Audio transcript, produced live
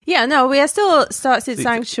Yeah, no, we are still Starseed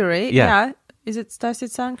Sanctuary. Yeah. Is it Starseed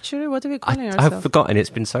Sanctuary? What are we calling ourselves? I've forgotten. It's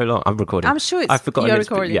been so long. I'm recording. I'm sure I've forgotten you're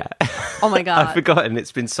recording. Yeah. Oh my God. I've forgotten.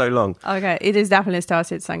 It's been so long. Okay, it is definitely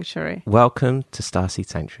Starseed Sanctuary. Welcome to Starseed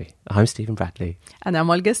Sanctuary. I'm Stephen Bradley. And I'm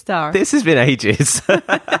Olga Star. This has been ages.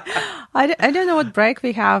 I don't know what break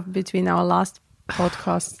we have between our last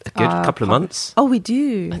podcast. A good couple of months. Oh, we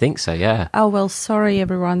do? I think so, yeah. Oh, well, sorry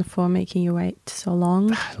everyone for making you wait so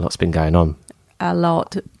long. A lot's been going on. A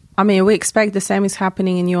lot. I mean, we expect the same is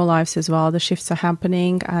happening in your lives as well. The shifts are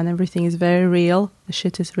happening and everything is very real. The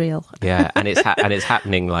shit is real. Yeah, and it's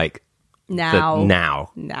happening like now.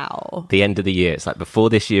 Now. The end of the year. It's like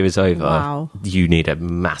before this year is over, you need a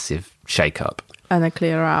massive shake-up. And a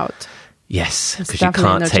clear out. Yes, because you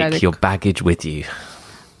can't take your baggage with you.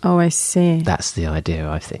 Oh, I see. That's the idea,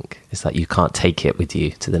 I think. It's like you can't take it with you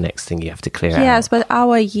to the next thing you have to clear out. Yes, but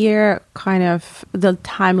our year kind of, the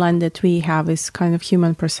timeline that we have is kind of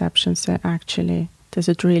human perception. So actually, does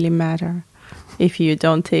it really matter if you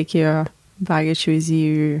don't take your baggage with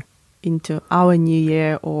you into our new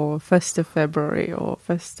year or 1st of February or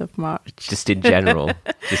 1st of March? Just in general.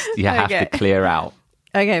 You have to clear out.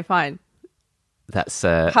 Okay, fine. That's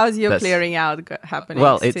how's your clearing out happening?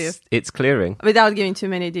 Well, it's clearing without giving too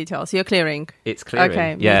many details. You're clearing. It's clearing.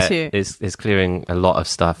 Okay, yeah, me too. It's clearing a lot of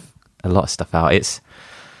stuff out. It's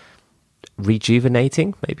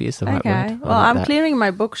rejuvenating, maybe is the right word. Well, I'm clearing my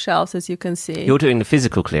bookshelves, as you can see. You're doing the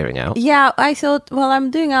physical clearing out. Yeah, I thought. Well, I'm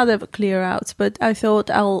doing other clear outs, but I thought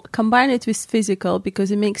I'll combine it with physical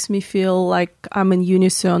because it makes me feel like I'm in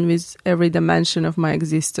unison with every dimension of my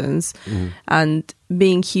existence, and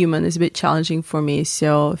being human is a bit challenging for me,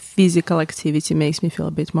 so physical activity makes me feel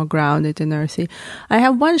a bit more grounded and earthy. I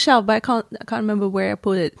have one shelf, but I can't remember where I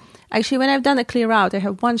put it. Actually, when I've done a clear out, I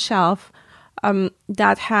have one shelf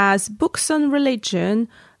that has books on religion,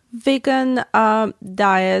 vegan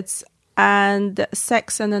diets, and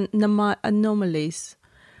sex and anomalies.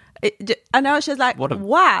 And I was just like,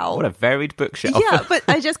 wow. What a varied bookshelf. Yeah, but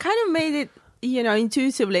I just kind of made it,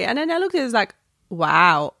 intuitively. And then I looked at it, it's like,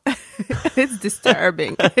 wow, it's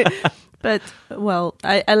disturbing. But, well,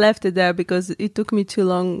 I left it there because it took me too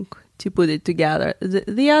long to put it together.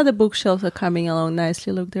 The other bookshelves are coming along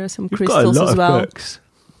nicely. Look, there are some crystals as well. Books.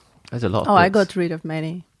 There's a lot of books. I got rid of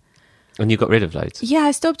many. And you got rid of loads? Yeah,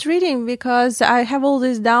 I stopped reading because I have all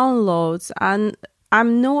these downloads and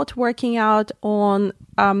I'm not working out on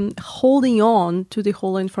holding on to the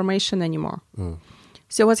whole information anymore.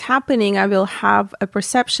 So what's happening, I will have a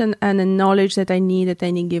perception and a knowledge that I need at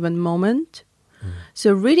any given moment.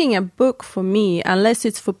 So reading a book for me, unless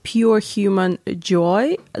it's for pure human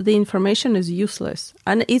joy, the information is useless.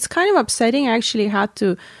 And it's kind of upsetting. I actually had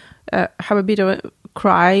to have a bit of a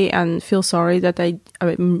cry and feel sorry that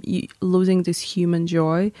I'm losing this human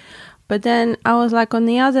joy. But then I was like, on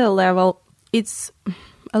the other level, it's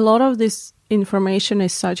a lot of this information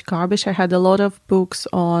is such garbage. I had a lot of books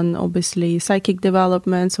on, obviously, psychic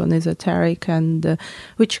developments, on esoteric and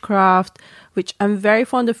witchcraft, which I'm very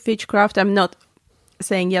fond of witchcraft. I'm not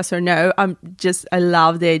saying yes or no. I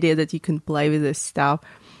love the idea that you can play with this stuff.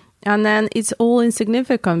 And then it's all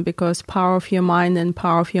insignificant because power of your mind and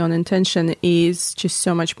power of your own intention is just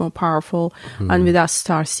so much more powerful. And with us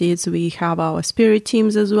starseeds, we have our spirit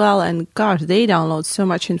teams as well. And gosh, they download so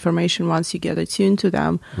much information once you get attuned to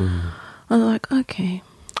them. I'm like, okay.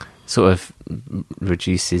 Sort of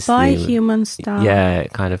reduces human stuff. Yeah,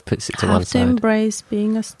 it kind of puts it to one side. Have to embrace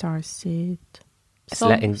being a starseed.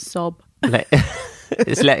 Sob.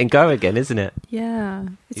 It's letting go again, isn't it? Yeah,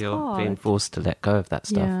 You're hard. being forced to let go of that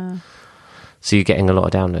stuff. Yeah. So you're getting a lot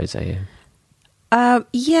of downloads, are you?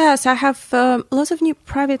 Yes, I have lots of new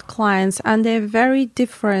private clients, and they're very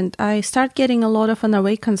different. I start getting a lot of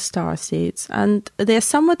unawakened starseeds, and they're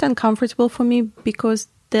somewhat uncomfortable for me because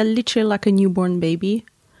they're literally like a newborn baby.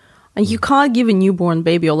 And you can't give a newborn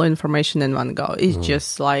baby all the information in one go. It's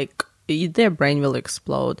just like their brain will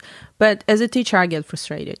explode. But as a teacher, I get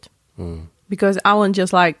frustrated. Because I want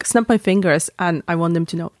just like snap my fingers and I want them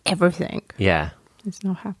to know everything. Yeah. It's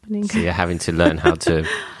not happening. So you're having to learn how to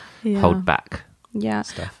hold back. Yeah.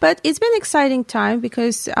 Stuff. But it's been an exciting time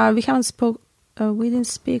because we didn't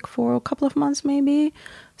speak for a couple of months maybe.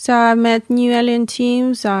 So I met new alien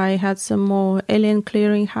teams. I had some more alien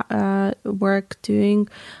clearing work doing.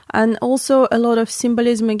 And also a lot of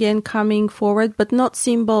symbolism again coming forward, but not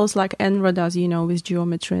symbols like Enra does, with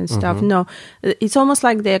geometry and stuff. No, it's almost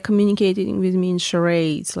like they're communicating with me in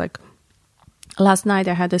charades. Like last night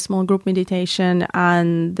I had a small group meditation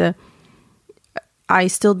and I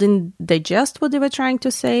still didn't digest what they were trying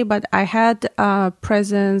to say, but I had a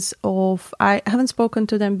presence of, I haven't spoken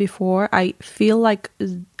to them before. I feel like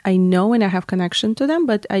I know and I have connection to them,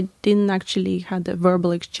 but I didn't actually have the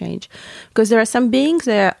verbal exchange. Because there are some beings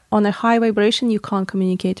that on a high vibration, you can't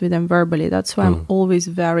communicate with them verbally. That's why I'm always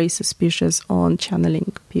very suspicious on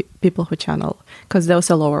channeling people who channel, because those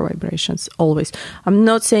are lower vibrations, always. I'm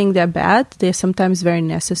not saying they're bad. They're sometimes very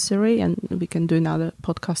necessary, and we can do another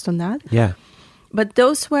podcast on that. Yeah. But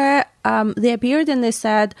those were, they appeared and they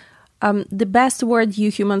said, the best word you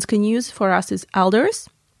humans can use for us is elders.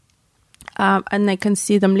 And I can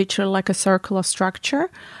see them literally like a circular structure.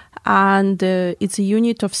 And it's a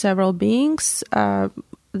unit of several beings that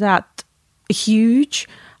are huge.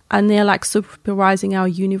 And they're like supervising our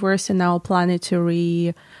universe and our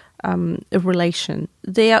planetary relation.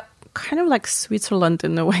 They are kind of like Switzerland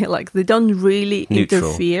in a way. Like they don't really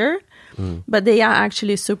interfere, but they are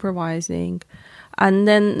actually supervising. And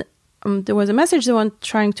then there was a message they were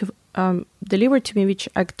trying to deliver to me, which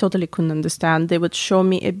I totally couldn't understand. They would show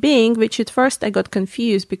me a being, which at first I got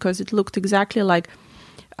confused because it looked exactly like,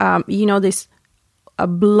 this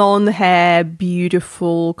blonde hair,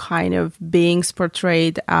 beautiful kind of beings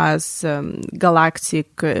portrayed as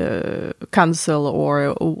galactic council,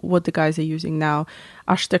 or what the guys are using now,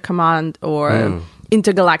 Ashta Command, or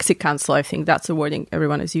intergalactic council. I think that's the wording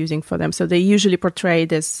everyone is using for them. So they usually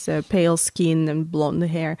portrayed as pale skin and blonde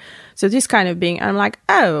hair. So this kind of being, I'm like,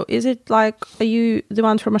 oh, is it like, are you the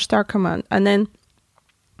one from Ashtar Command? And then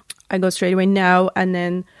I go straight away, no. And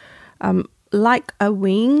then like a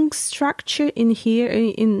wing structure in here,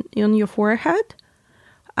 on your forehead.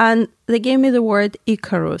 And they gave me the word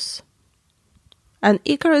Icarus. And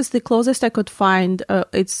Icarus, the closest I could find,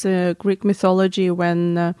 it's Greek mythology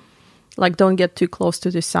when, don't get too close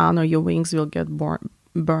to the sun or your wings will get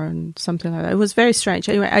burned, something like that. It was very strange.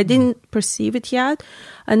 Anyway, I didn't perceive it yet.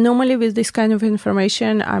 And normally with this kind of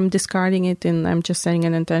information, I'm discarding it and I'm just setting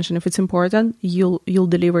an intention. If it's important, you'll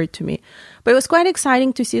deliver it to me. But it was quite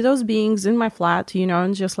exciting to see those beings in my flat,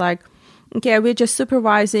 and just like, okay, we're just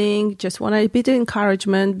supervising, just want a bit of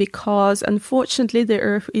encouragement because unfortunately the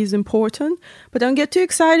Earth is important. But don't get too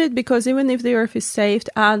excited because even if the Earth is saved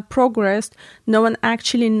and progressed, no one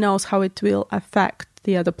actually knows how it will affect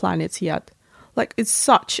the other planets yet. Like it's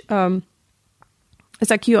such, it's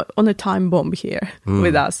like you're on a time bomb here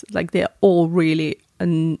with us. Like they're all really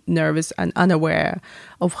nervous and unaware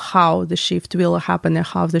of how the shift will happen and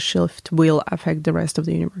how the shift will affect the rest of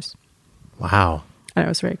the universe. Wow. And it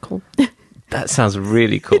was very cool. That sounds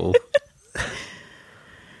really cool.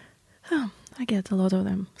 I get a lot of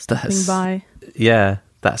them stopping by. Yeah,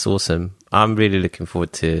 that's awesome. I'm really looking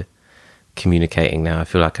forward to communicating now. I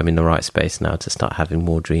feel like I'm in the right space now to start having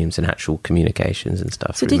more dreams and actual communications and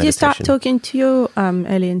stuff. So did you start talking to your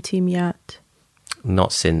alien team yet?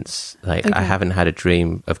 Not since. Okay. I haven't had a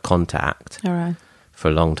dream of contact for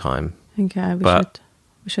a long time. Okay,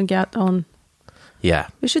 we should get on. Yeah.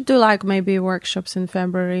 We should do maybe workshops in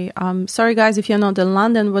February. Sorry guys if you're not in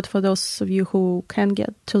London, but for those of you who can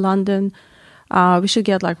get to London, we should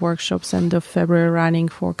get workshops end of February running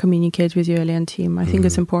for communicate with your alien team. I think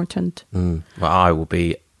it's important. Well, I will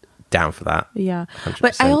be down for that. Yeah. 100%.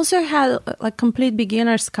 But I also had complete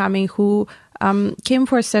beginners coming who came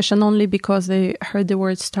for a session only because they heard the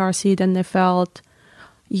word starseed and they felt,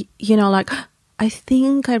 I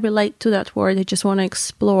think I relate to that word. I just want to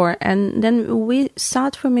explore. And then we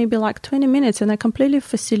sat for maybe 20 minutes and I completely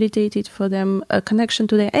facilitated for them a connection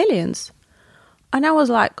to their aliens. And I was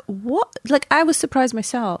like, what? I was surprised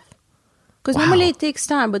myself. Because normally it takes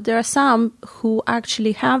time, but there are some who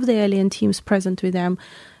actually have the alien teams present with them.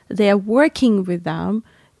 They are working with them.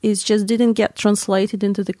 It just didn't get translated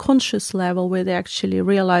into the conscious level where they actually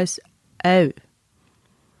realize, oh.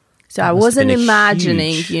 So I wasn't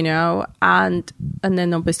imagining, and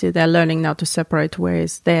then obviously they're learning now to separate where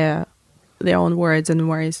is their own words and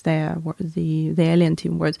where is the alien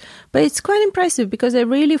team words. But it's quite impressive because they're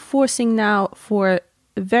really forcing now for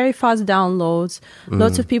very fast downloads.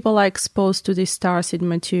 Lots of people are exposed to this starseed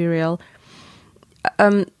material.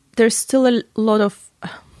 There's still a lot of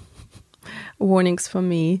warnings for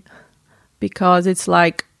me because it's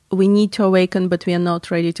we need to awaken, but we are not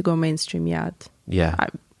ready to go mainstream yet. Yeah.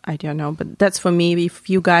 I don't know, but that's for me. If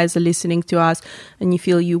you guys are listening to us and you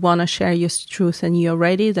feel you want to share your truth and you're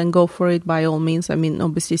ready, then go for it by all means. I mean,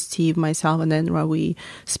 obviously Steve, myself, and then we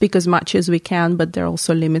speak as much as we can, but there are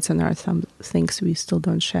also limits and there are some things we still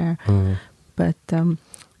don't share. But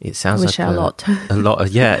it sounds we like share a lot.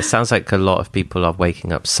 It sounds like a lot of people are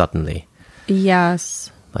waking up suddenly.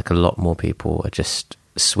 Yes. A lot more people are just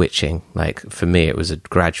switching. For me, it was a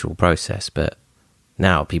gradual process, but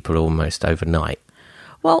now people are almost overnight.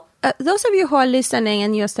 Well, those of you who are listening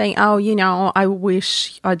and you're saying, oh, I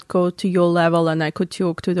wish I'd go to your level and I could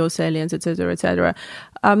talk to those aliens, etc., etc.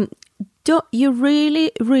 Don't you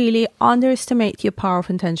really, really underestimate your power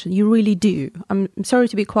of intention? You really do. I'm sorry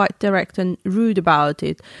to be quite direct and rude about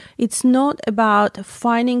it. It's not about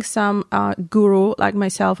finding some guru like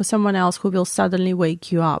myself or someone else who will suddenly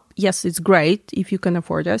wake you up. Yes, it's great if you can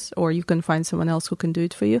afford this, or you can find someone else who can do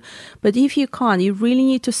it for you. But if you can't, you really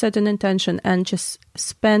need to set an intention and just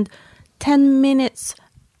spend 10 minutes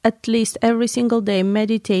at least every single day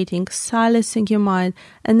meditating, silencing your mind,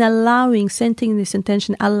 and setting this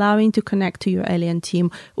intention, allowing to connect to your alien team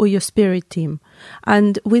or your spirit team.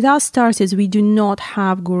 And with us starseeds, we do not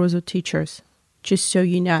have gurus or teachers, just so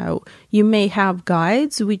you know. You may have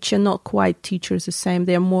guides, which are not quite teachers the same.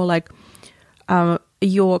 They're more like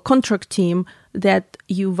your contract team that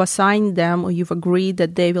you've assigned them, or you've agreed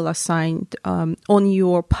that they will assign on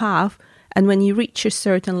your path. And when you reach a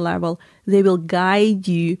certain level, they will guide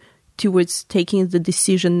you towards taking the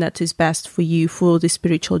decision that is best for you for the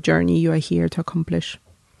spiritual journey you are here to accomplish.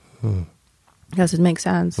 Does it make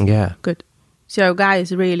sense? Yeah. Good. So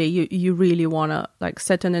guys, really, you really want to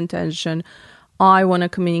set an intention. I want to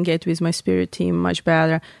communicate with my spirit team much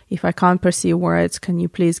better. If I can't perceive words, can you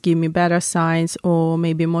please give me better signs or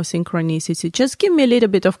maybe more synchronicity? Just give me a little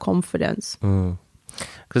bit of confidence.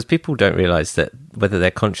 Because people don't realize that whether they're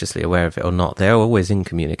consciously aware of it or not, they're always in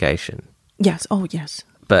communication. Yes. Oh, yes.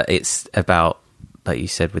 But it's about, like you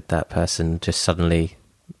said, with that person, just suddenly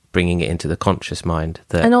bringing it into the conscious mind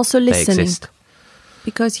that and also they listening. exist.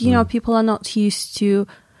 Because, people are not used to,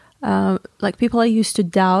 people are used to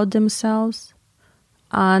doubt themselves.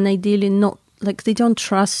 And ideally not, they don't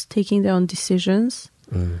trust taking their own decisions.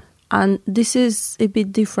 And this is a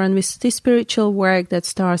bit different with the spiritual work that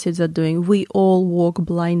starseeds are doing. We all walk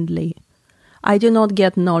blindly. I do not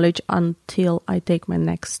get knowledge until I take my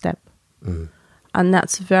next step. And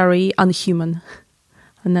that's very unhuman.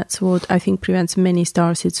 And that's what I think prevents many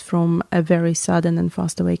starseeds from a very sudden and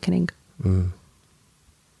fast awakening.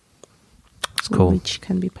 It's cool. Which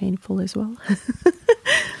can be painful as well.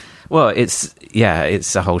 Well, it's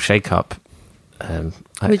a whole shake-up.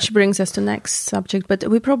 Which brings us to next subject, but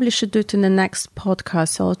we probably should do it in the next podcast,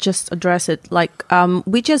 so I'll just address it.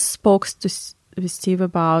 We just spoke with Steve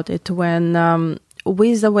about it when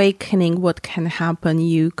with awakening, what can happen,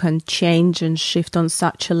 you can change and shift on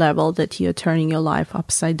such a level that you're turning your life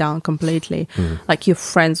upside down completely. Your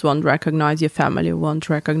friends won't recognize, your family won't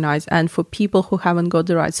recognize. And for people who haven't got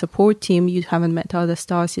the right support team, you haven't met other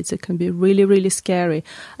starseeds, it can be really, really scary.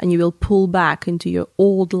 And you will pull back into your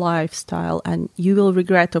old lifestyle and you will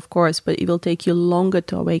regret, of course, but it will take you longer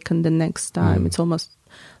to awaken the next time. It's almost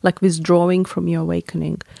like withdrawing from your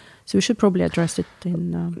awakening. So we should probably address it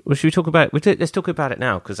in... Well, should we talk about... Let's talk about it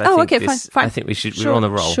now, because I think we should... Sure, we're on a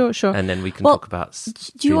roll. Sure. And then we can talk about...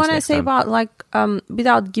 Do you want to say about,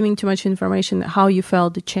 without giving too much information, how you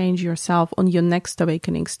felt to change yourself on your next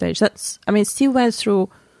awakening stage? Steve went through...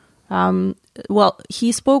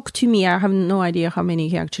 he spoke to me. I have no idea how many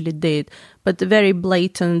he actually did, but the very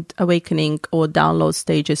blatant awakening or download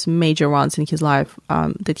stages, major ones in his life,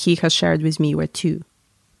 that he has shared with me were 2.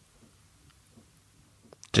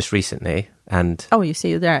 Just recently, and... Oh, you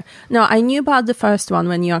see there. No, I knew about the first one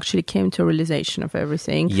when you actually came to a realization of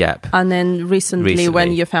everything. Yep. And then recently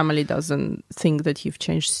when your family doesn't think that you've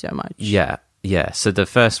changed so much. Yeah. So the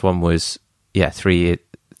first one was, just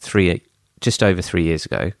over 3 years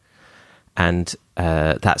ago. And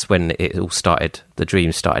that's when it all started. The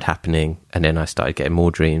dreams started happening, and then I started getting more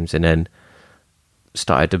dreams, and then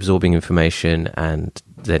started absorbing information, and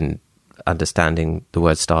then understanding the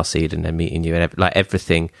word starseed, and then meeting you, and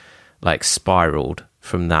everything spiraled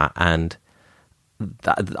from that. And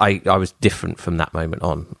I was different from that moment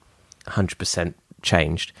on, 100%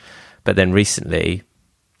 changed. But then recently,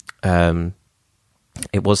 it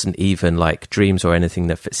wasn't even dreams or anything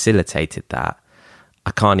that facilitated that.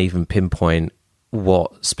 I can't even pinpoint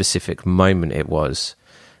what specific moment it was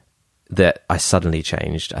that I suddenly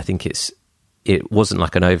changed. I think it wasn't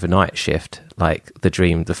like an overnight shift, like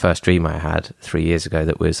the first dream I had 3 years ago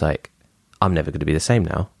that was I'm never going to be the same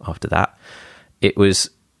now after that. It was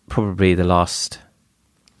probably the last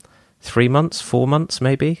 3 months, 4 months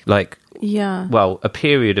maybe. A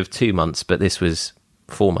period of 2 months, but this was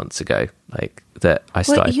 4 months ago, that I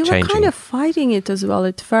started changing. You were kind of fighting it as well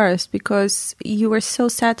at first because you were so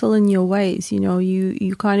settled in your ways.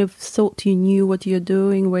 You kind of thought you knew what you're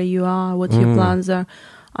doing, where you are, what your plans are.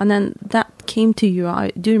 And then that came to you.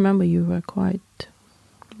 I do remember you were quite,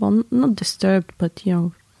 not disturbed, but,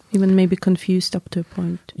 even maybe confused up to a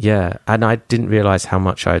point. Yeah, and I didn't realize how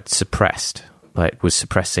much I'd suppressed, was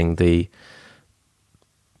suppressing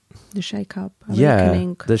The shake-up, Yeah,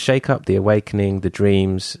 awakening. the shake-up, the awakening, the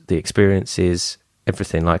dreams, the experiences,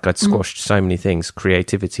 everything. Like, I'd squashed so many things,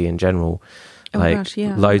 creativity in general,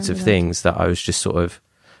 loads of things that I was just sort of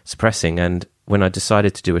suppressing. And when I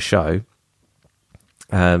decided to do a show,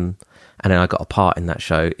 and then I got a part in that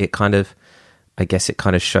show, it kind of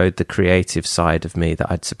showed the creative side of me that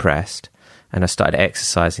I'd suppressed. And I started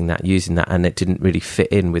exercising that, using that, and it didn't really fit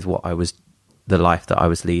in with the life that I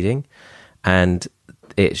was leading. And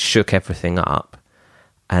it shook everything up.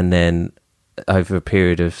 And then over a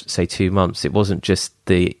period of, say, 2 months, it wasn't just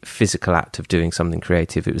the physical act of doing something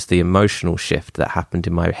creative, it was the emotional shift that happened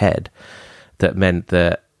in my head that meant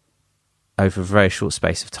that over a very short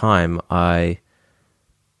space of time, I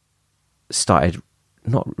started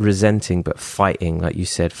not resenting, but fighting, like you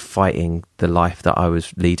said, fighting the life that I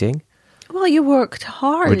was leading. Well, you worked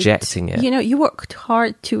hard. Rejecting it. You worked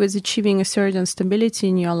hard towards achieving a certain stability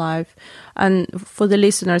in your life. And for the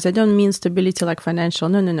listeners, I don't mean stability like financial.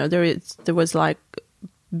 No. There was like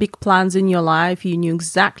big plans in your life. You knew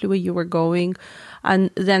exactly where you were going.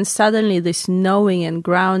 And then suddenly this knowing and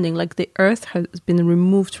grounding, like the earth has been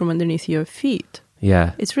removed from underneath your feet.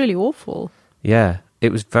 Yeah. It's really awful. Yeah.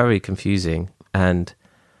 It was very confusing. And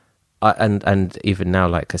even now,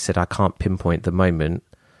 like I said, I can't pinpoint the moment.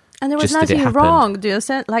 And there was nothing wrong, do you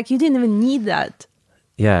understand? Like, you didn't even need that.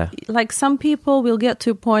 Yeah. Like, some people will get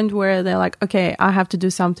to a point where they're like, okay, I have to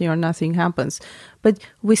do something or nothing happens. But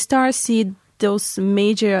with starseed, those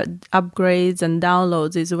major upgrades and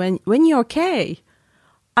downloads is when you're okay.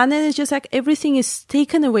 And then it's just like everything is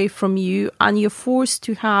taken away from you and you're forced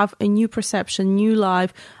to have a new perception, new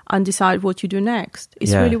life, and decide what you do next.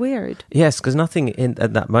 It's really weird. Yes, because nothing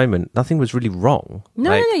at that moment, nothing was really wrong.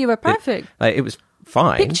 No, you were perfect. It was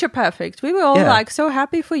fine. Picture perfect. We were all like so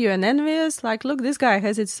happy for you and envious. Like, look, this guy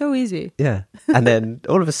has it so easy. Yeah. And then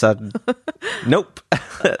all of a sudden, nope,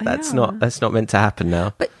 that's not meant to happen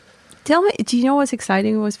now. But tell me, do you know what's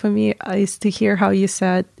exciting was for me is to hear how you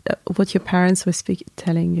said what your parents were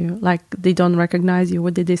telling you. Like, they don't recognize you.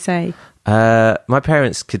 What did they say? My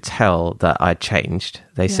parents could tell that I changed.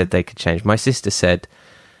 They said they could change. My sister said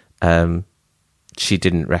she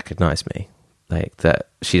didn't recognize me. Like, that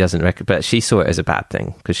she doesn't but she saw it as a bad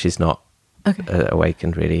thing because she's not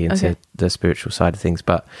awakened really into the spiritual side of things.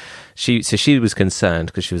 But she was concerned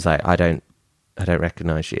because she was like, I don't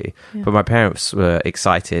recognize you. Yeah. But my parents were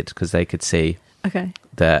excited because they could see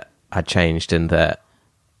that I'd changed and that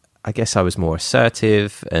I guess I was more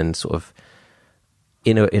assertive and sort of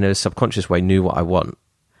in a subconscious way knew what I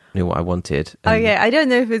wanted. Okay, I don't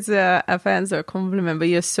know if it's a offense or a compliment, but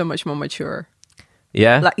you're so much more mature.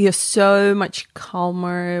 Yeah? Like, you're so much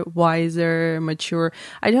calmer, wiser, mature.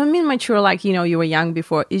 I don't mean mature like, you were young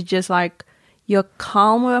before. It's just like you're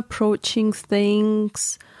calmer approaching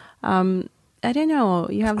things. I don't know.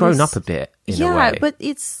 You have grown up a bit in a way. Yeah, but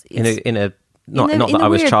it's not that I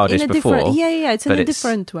was childish before. It's in a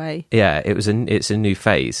different way. Yeah, it's a new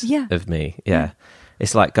phase of me. Yeah.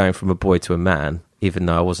 It's like going from a boy to a man, even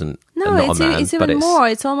though I wasn't not a man. It's even more.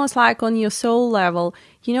 It's almost like on your soul level.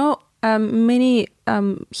 Many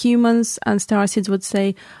humans and starseeds would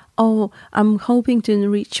say, oh, I'm hoping to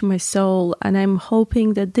enrich my soul and I'm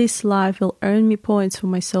hoping that this life will earn me points for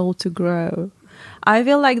my soul to grow. I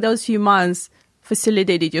feel like those few months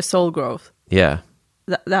facilitated your soul growth. Yeah.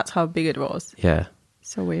 That's how big it was. Yeah.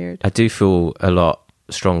 So weird. I do feel a lot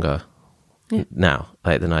stronger now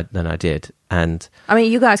than I did. And I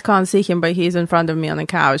mean, you guys can't see him, but he's in front of me on the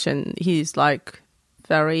couch and he's like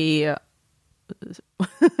very...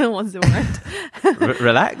 what's the word?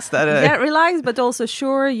 Relaxed? Yeah, relaxed, but also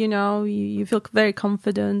sure, you feel very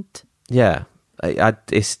confident. Yeah.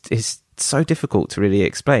 It's so difficult to really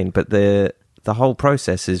explain, but the whole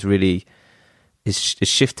process is really... It's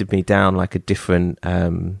shifted me down like a different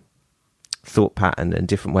thought pattern and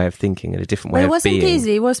different way of thinking and a different way of being. It wasn't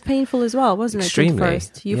easy. It was painful as well, wasn't Extremely. it, at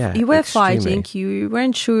first? You were extremely. fighting. You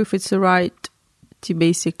weren't sure if it's the right to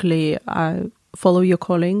basically follow your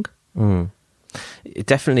calling. Mm. It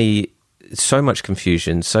definitely, so much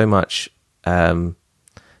confusion, so much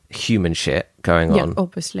human shit going on. Yeah,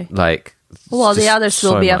 obviously. Like, well, the others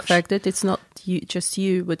will so be much. affected. It's not just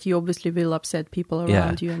you, but you obviously will upset people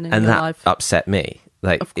around you and in your that life. Upset me.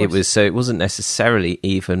 Like, it wasn't necessarily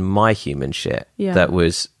even my human shit that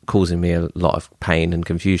was causing me a lot of pain and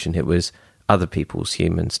confusion. It was other people's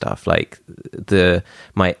human stuff, like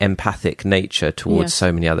my empathic nature towards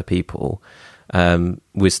so many other people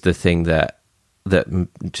was the thing that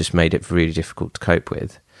just made it really difficult to cope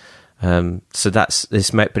with. So but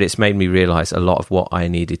it's made me realize a lot of what I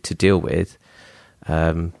needed to deal with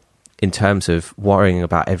in terms of worrying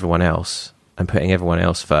about everyone else and putting everyone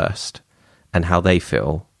else first and how they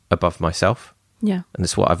feel above myself. Yeah. And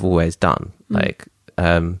it's what I've always done. Like,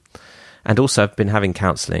 and also I've been having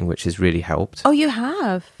counselling, which has really helped. Oh, you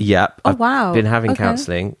have? Yeah. Oh, wow. Been having Okay.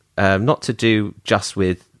 counselling, not to do just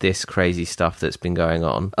with this crazy stuff that's been going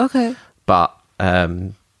on, Okay. but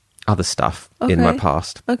other stuff in my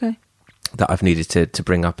past Okay. that I've needed to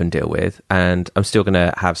bring up and deal with. And I'm still going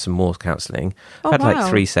to have some more counselling. Oh, I've had like wow.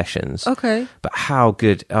 3 sessions. Okay. But how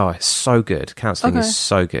good, it's so good. Counselling Okay. is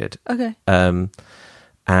so good. Okay.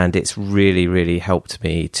 And it's really, really helped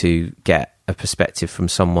me to get a perspective from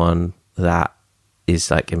someone that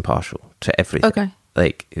is like impartial to everything. Okay.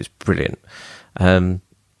 Like, it's brilliant.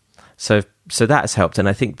 So that has helped. And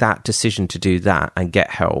I think that decision to do that and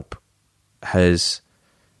get help has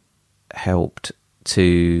helped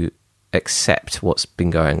to accept what's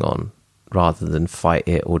been going on rather than fight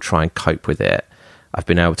it or try and cope with it. I've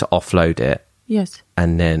been able to offload it Yes.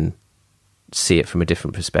 and then see it from a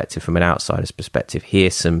different perspective, from an outsider's perspective,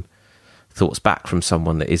 hear some thoughts back from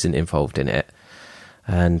someone that isn't involved in it,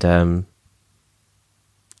 and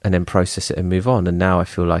then process it and move on. And now I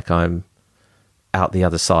feel like I'm out the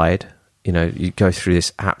other side. You know, you go through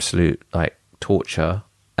this absolute like torture,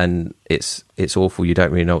 and it's awful. You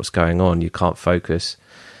don't really know what's going on. You can't focus.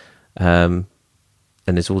 And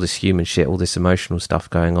there's all this human shit, all this emotional stuff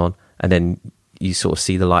going on. And then you sort of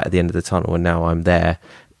see the light at the end of the tunnel, and now I'm there,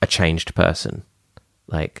 a changed person.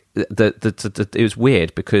 Like, it was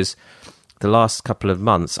weird because the last couple of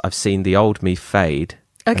months I've seen the old me fade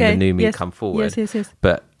and the new me come forward. Yes.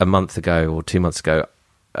 But a month ago or 2 months ago,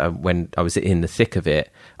 when I was in the thick of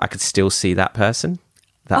it, I could still see that person,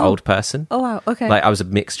 that old person. Oh, wow. Okay. Like, I was a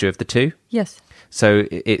mixture of the two. Yes. So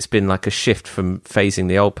it's been like a shift from phasing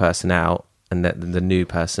the old person out and then the new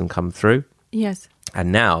person come through. Yes.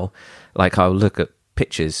 And now, like, I'll look at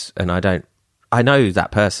pictures and I know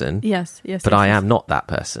that person. Yes. But I am not that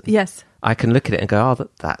person. Yes. I can look at it and go, oh,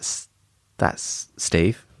 that's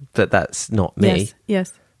Steve, but that's not me.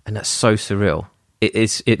 Yes. And that's so surreal.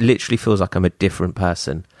 It literally feels like I'm a different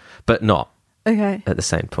person, but not Okay. at the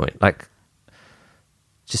same point. Like,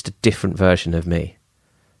 just a different version of me.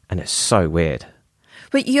 And it's so weird.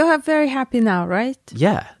 But you're very happy now, right?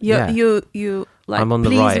 Yeah. You like I'm on the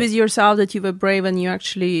pleased right. with yourself that you were brave and you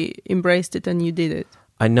actually embraced it and you did it.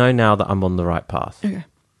 I know now that I'm on the right path. Okay.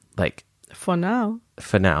 Like, For now.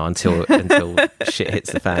 for now, until shit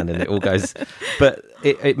hits the fan and it all goes. But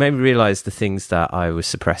it made me realise the things that I was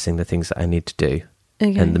suppressing, the things that I need to do,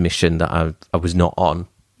 Okay. and the mission that I was not on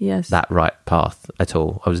Yes. that right path at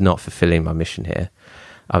all. I was not fulfilling my mission here.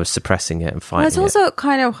 I was suppressing it and fighting Well, it's it. also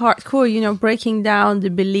kind of hardcore, breaking down the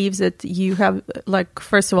beliefs that you have. Like,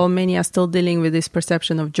 first of all, many are still dealing with this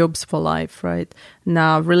perception of jobs for life, right?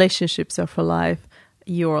 Now, relationships are for life.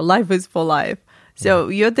 Your life is for life. So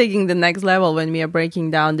you're taking the next level when we are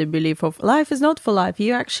breaking down the belief of life is not for life.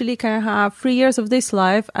 You actually can have 3 years of this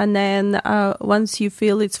life, and then once you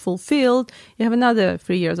feel it's fulfilled, you have another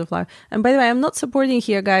 3 years of life. And by the way, I'm not supporting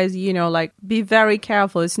here, guys, like, be very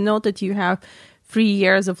careful. It's not that you have 3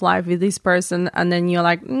 years of life with this person and then you're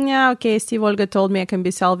like, yeah, okay, Steve Olga told me I can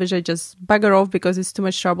be selfish, I just bugger off because it's too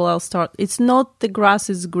much trouble, I'll start. It's not the grass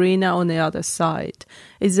is greener on the other side.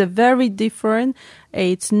 It's a very different,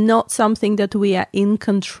 it's not something that we are in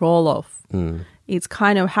control of. It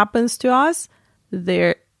kind of happens to us.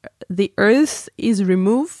 The earth is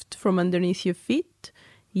removed from underneath your feet.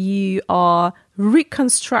 You are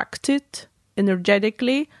reconstructed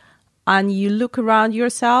energetically, and you look around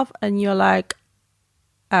yourself and you're like,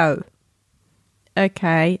 oh,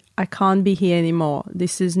 okay, I can't be here anymore.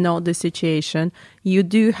 This is not the situation. You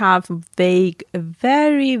do have a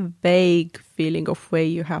very vague feeling of where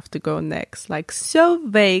you have to go next. Like, so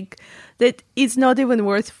vague that it's not even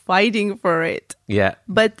worth fighting for it. Yeah.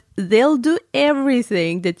 But they'll do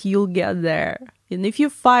everything that you'll get there. And if you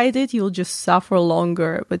fight it, you'll just suffer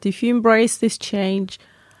longer. But if you embrace this change,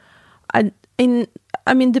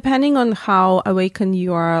 depending on how awakened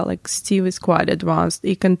you are, like Steve is quite advanced.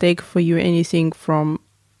 It can take for you anything from,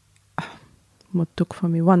 what took for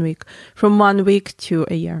me, 1 week, from 1 week to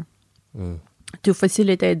a year to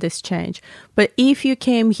facilitate this change. But if you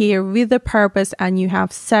came here with a purpose and you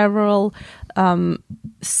have several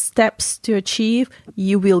steps to achieve,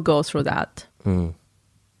 you will go through that. And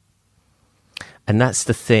that's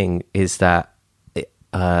the thing, is that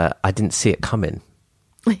I didn't see it coming.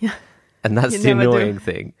 Yeah. And that's You the never do. annoying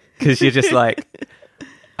thing, because you're just like,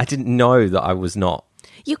 I didn't know that I was not.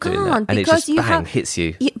 You doing that. can't And it because just you bang, hits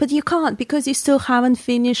you. But you can't because you still haven't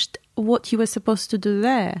finished what you were supposed to do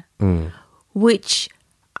there. Which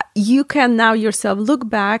you can now yourself look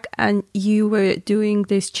back, and you were doing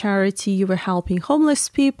this charity, you were helping homeless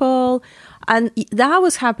people, and that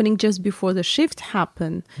was happening just before the shift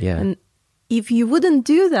happened. Yeah. And if you wouldn't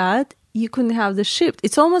do that, you couldn't have the shift.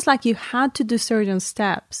 It's almost like you had to do certain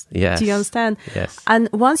steps. Yes. Do you understand? Yes. And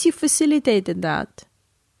once you facilitated that,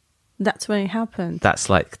 that's when it happened. That's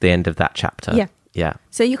like the end of that chapter. Yeah. Yeah.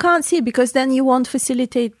 So you can't see it, because then you won't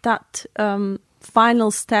facilitate that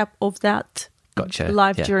final step of that Gotcha.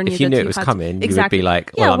 life Yeah. journey. If you that knew it was had. coming, Exactly. you would be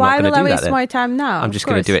like, well, yeah, I'm why not going will to I do that waste then. my time now? I'm just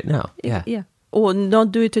going to do it now. Yeah. Yeah. Or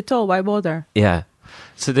not do it at all. Why bother? Yeah.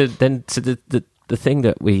 So the thing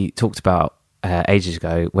that we talked about ages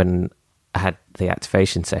ago when I had the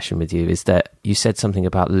activation session with you is that you said something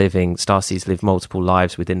about starseeds live multiple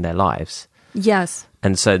lives within their lives. Yes.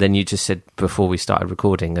 And so then you just said before we started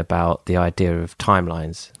recording about the idea of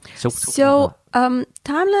timelines. So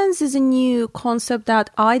timelines is a new concept that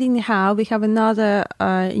I didn't have. We have another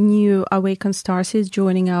new awakened starseeds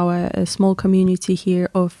joining our small community here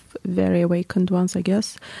of very awakened ones, I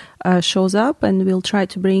guess, shows up, and we'll try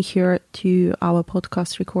to bring her to our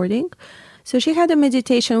podcast recording. So she had a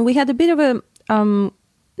meditation. We had a bit of a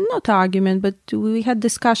not argument, but we had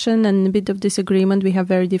discussion and a bit of disagreement. We have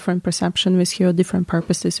very different perception with her, different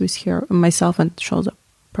purposes with her, myself, and shows up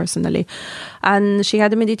personally. And she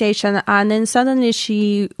had a meditation, and then suddenly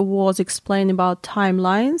she was explaining about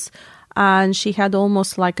timelines, and she had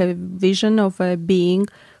almost like a vision of a being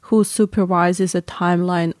who supervises a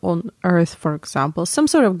timeline on Earth, for example. Some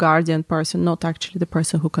sort of guardian person, not actually the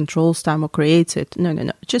person who controls time or creates it. No,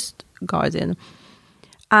 just guardian.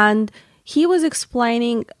 And he was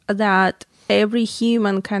explaining that every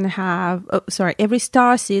human can have, every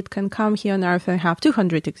starseed can come here on Earth and have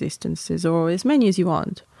 200 existences, or as many as you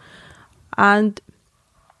want. And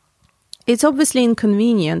it's obviously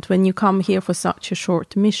inconvenient when you come here for such a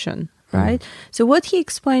short mission, right? So what he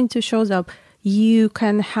explained to shows up, you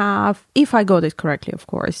can have, if I got it correctly, of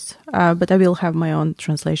course, but I will have my own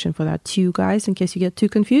translation for that too, guys, in case you get too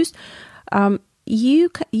confused. You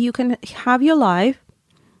can have your life,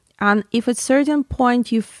 and if at a certain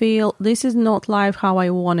point you feel this is not life how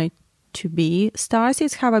I want it to be,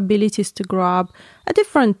 starseeds have abilities to grab a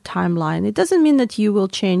different timeline. It doesn't mean that you will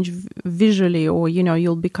change visually, or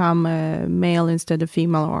you'll become a male instead of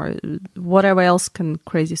female, or whatever else can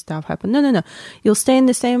crazy stuff happen. No. You'll stay in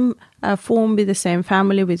the same form, with the same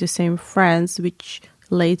family, with the same friends, which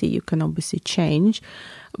later you can obviously change.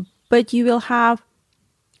 But you will have,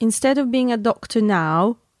 instead of being a doctor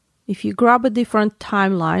now, if you grab a different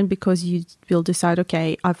timeline because you will decide,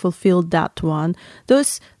 okay, I fulfilled that one.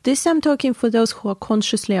 This I'm talking for those who are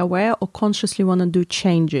consciously aware or consciously want to do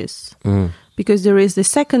changes. Because there is the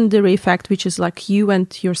secondary effect, which is like you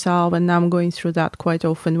went yourself, and I'm going through that quite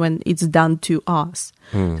often when it's done to us.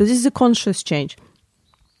 So this is a conscious change.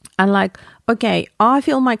 And like, okay, I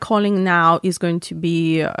feel my calling now is going to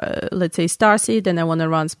be, let's say, starseed, and I want to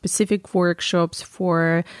run specific workshops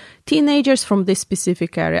for teenagers from this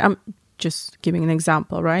specific area. I'm just giving an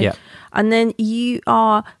example, right? Yeah. And then you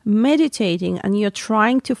are meditating, and you're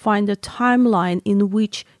trying to find a timeline in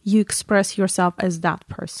which you express yourself as that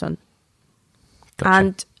person. Gotcha.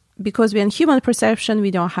 And because we're in human perception,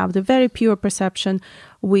 we don't have the very pure perception.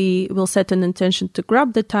 We will set an intention to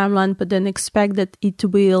grab the timeline, but then expect that it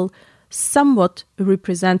will somewhat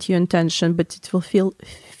represent your intention, but it will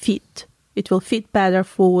fit. It will fit better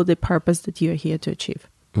for the purpose that you're here to achieve.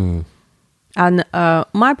 And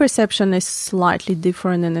my perception is slightly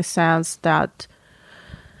different in the sense that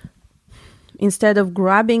instead of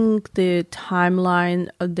grabbing the timeline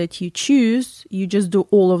that you choose, you just do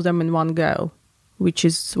all of them in one go, which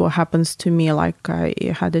is what happens to me. Like I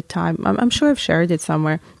had a time, I'm sure I've shared it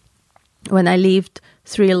somewhere, when I lived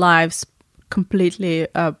 3 lives completely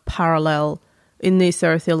parallel in this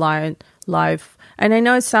earthly life. And I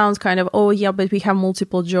know it sounds kind of, oh yeah, but we have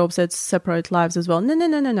multiple jobs, that's separate lives as well.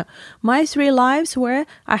 No. My 3 lives were,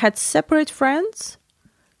 I had separate friends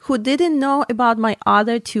who didn't know about my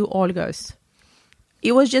other 2 Olgas.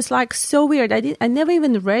 It was just like so weird. I never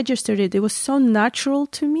even registered it. It was so natural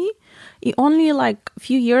to me. It only like a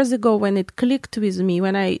few years ago when it clicked with me,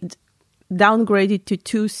 when I downgraded to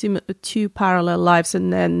 2 parallel lives,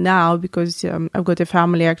 and then now because I've got a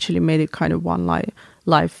family, I actually made it kind of one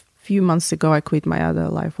life. A few months ago, I quit my other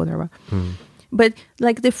life, whatever. But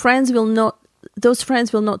like those friends will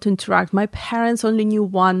not interact. My parents only knew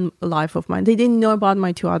one life of mine. They didn't know about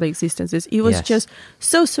my 2 other existences. It was just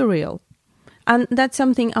so surreal. And that's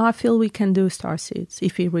something I feel we can do, starseeds,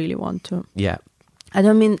 if we really want to. Yeah. I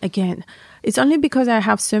don't mean, again, it's only because I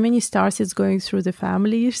have so many starseeds going through the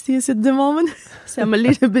family issues at the moment. So I'm a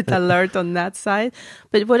little bit alert on that side.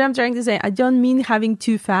 But what I'm trying to say, I don't mean having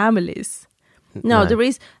two families. No, there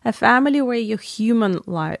is a family where you're human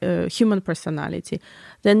personality.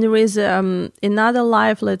 Then there is another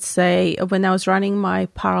life, let's say, when I was running my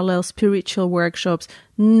parallel spiritual workshops,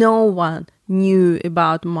 no one knew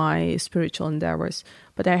about my spiritual endeavors.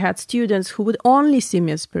 But I had students who would only see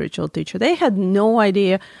me as a spiritual teacher. They had no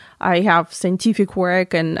idea I have scientific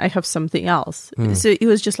work and I have something else. So it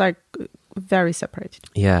was just like very separated.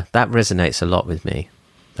 Yeah, that resonates a lot with me.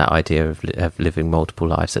 That idea of living multiple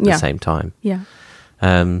lives at the same time. Yeah.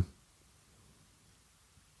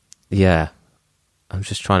 Yeah.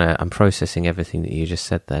 I'm processing everything that you just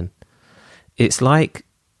said then. It's like,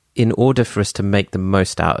 in order for us to make the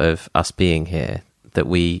most out of us being here, that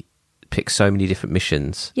we pick so many different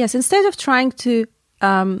missions. Yes, instead of trying to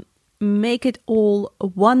make it all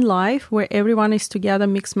one life where everyone is together,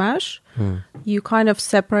 mix mash, you kind of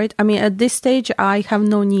separate. I mean, at this stage, I have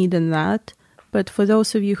no need in that. But for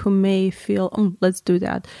those of you who may feel, let's do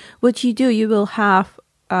that. What you do, you will have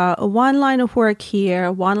one line of work here,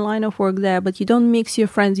 one line of work there, but you don't mix your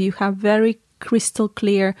friends. You have very crystal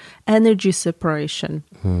clear energy separation.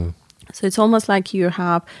 So it's almost like you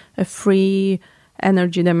have a free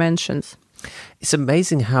energy dimensions. It's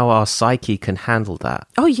amazing how our psyche can handle that.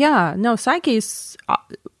 Oh, yeah. No, psyche is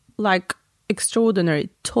like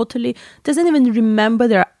extraordinary. Totally doesn't even remember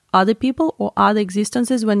there are other people or other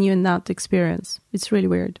existences when you're in that experience. It's really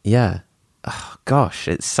weird. Yeah. Oh, gosh,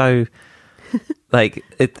 it's so like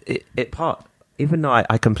it part, even though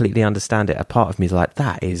I completely understand it, a part of me is like,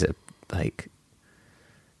 that is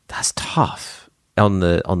that's tough on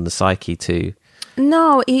the psyche too.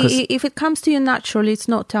 No, if it comes to you naturally, it's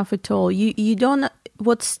not tough at all. You don't,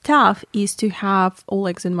 what's tough is to have all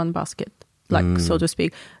eggs in one basket, like so to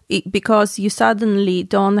speak, because you suddenly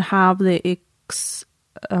don't have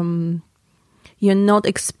you're not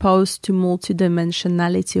exposed to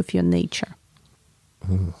multidimensionality of your nature.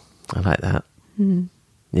 I like that.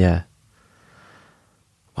 Yeah.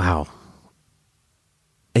 Wow.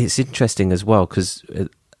 It's interesting as well because that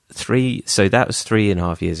was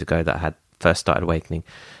 3.5 years ago that I had first started awakening.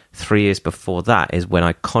 3 years before that is when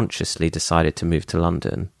I consciously decided to move to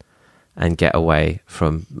London and get away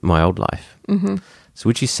from my old life. So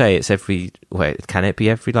would you say it's can it be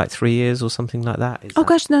every like 3 years or something like that?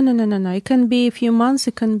 Gosh, no. It can be a few months.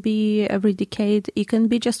 It can be every decade. It can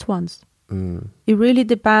be just once. It really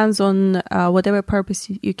depends on whatever purpose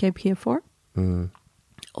you came here for.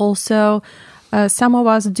 Also, some of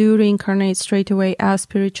us do reincarnate straight away as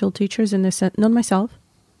spiritual teachers in a sense. Not myself,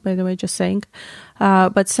 by the way, just saying.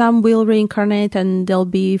 But some will reincarnate and they'll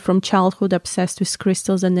be from childhood obsessed with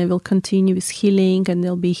crystals and they will continue with healing and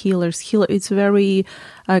they'll be healers. It's very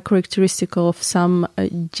characteristic of some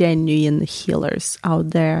genuine healers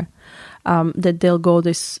out there that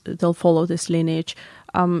they'll follow this lineage.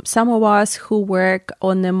 Some of us who work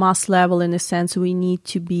on a mass level, in a sense, we need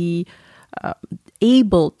to be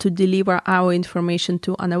able to deliver our information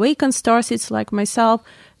to unawakened starseeds like myself.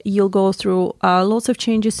 You'll go through lots of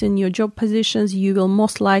changes in your job positions. You will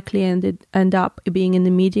most likely end up being in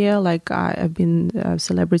the media. Like I've been a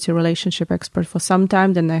celebrity relationship expert for some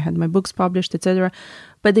time. Then I had my books published, etc.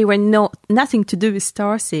 But they were nothing to do with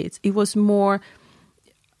starseeds. It was more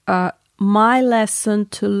my lesson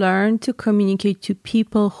to learn to communicate to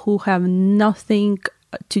people who have nothing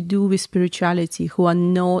to do with spirituality, who are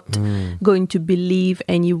not going to believe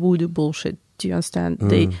any voodoo bullshit. Do you understand?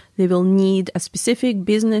 They will need a specific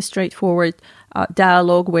business, straightforward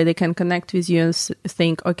dialogue where they can connect with you and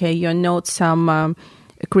think, okay, you're not some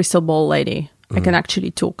crystal ball lady. I can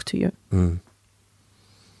actually talk to you.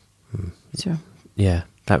 So yeah,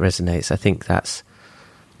 that resonates. I think that's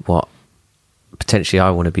what potentially I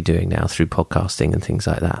want to be doing now through podcasting and things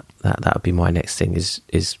like that. That would be my next thing is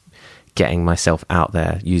getting myself out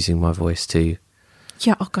there, using my voice to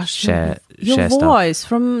share voice stuff.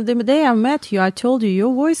 From the day I met you, I told you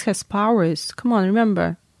your voice has powers. Come on,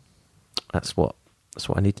 remember. That's what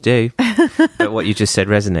I need to do. But what you just said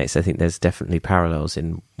resonates. I think there's definitely parallels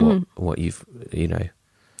in what you've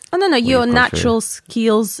No. Your natural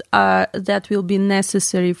skills that will be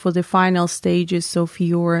necessary for the final stages of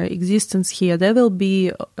your existence here, they will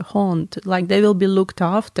be honed, like they will be looked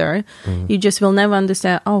after. You just will never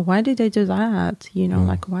understand, why did I do that?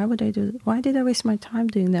 Like, why did I waste my time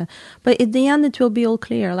doing that? But at the end, it will be all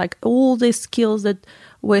clear. Like all the skills that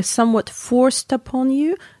were somewhat forced upon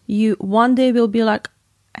you, you one day will be like,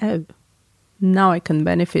 oh, now I can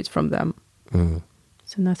benefit from them.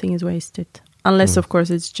 So nothing is wasted. Unless, of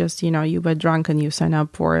course, it's just, you were drunk and you sign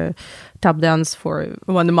up for a tap dance for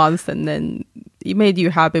 1 month and then it made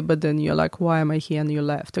you happy, but then you're like, why am I here? And you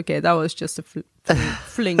left. Okay, that was just a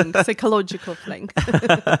fling, psychological fling.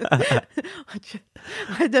 I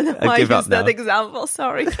don't know why I used that example.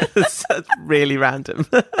 Sorry. That's really random.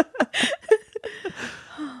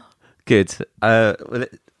 Good.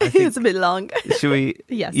 It's a bit long. Should we?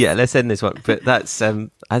 Yes. Yeah, let's end this one. But that's,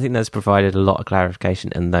 I think that's provided a lot of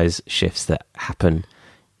clarification, and those shifts that happen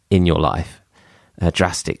in your life,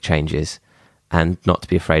 drastic changes, and not to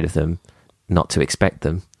be afraid of them, not to expect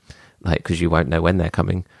them, because you won't know when they're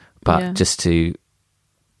coming, but just to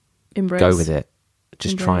go with it.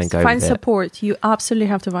 Just try and go with it. Find support. You absolutely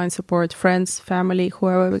have to find support. Friends, family,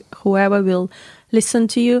 whoever will listen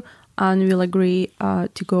to you and will agree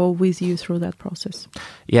to go with you through that process.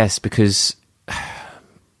 Yes, because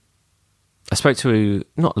I spoke to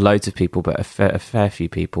not loads of people, but a fair few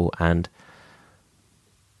people, and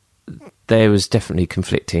there was definitely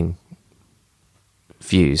conflicting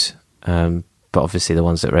views. But obviously the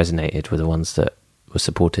ones that resonated were the ones that were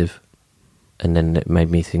supportive. And then it made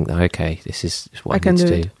me think that, okay, this is what I need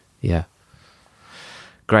to do. Yeah.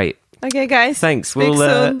 Great. Okay, guys. Thanks.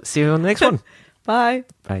 We'll see you on the next one. Bye.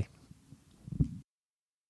 Bye.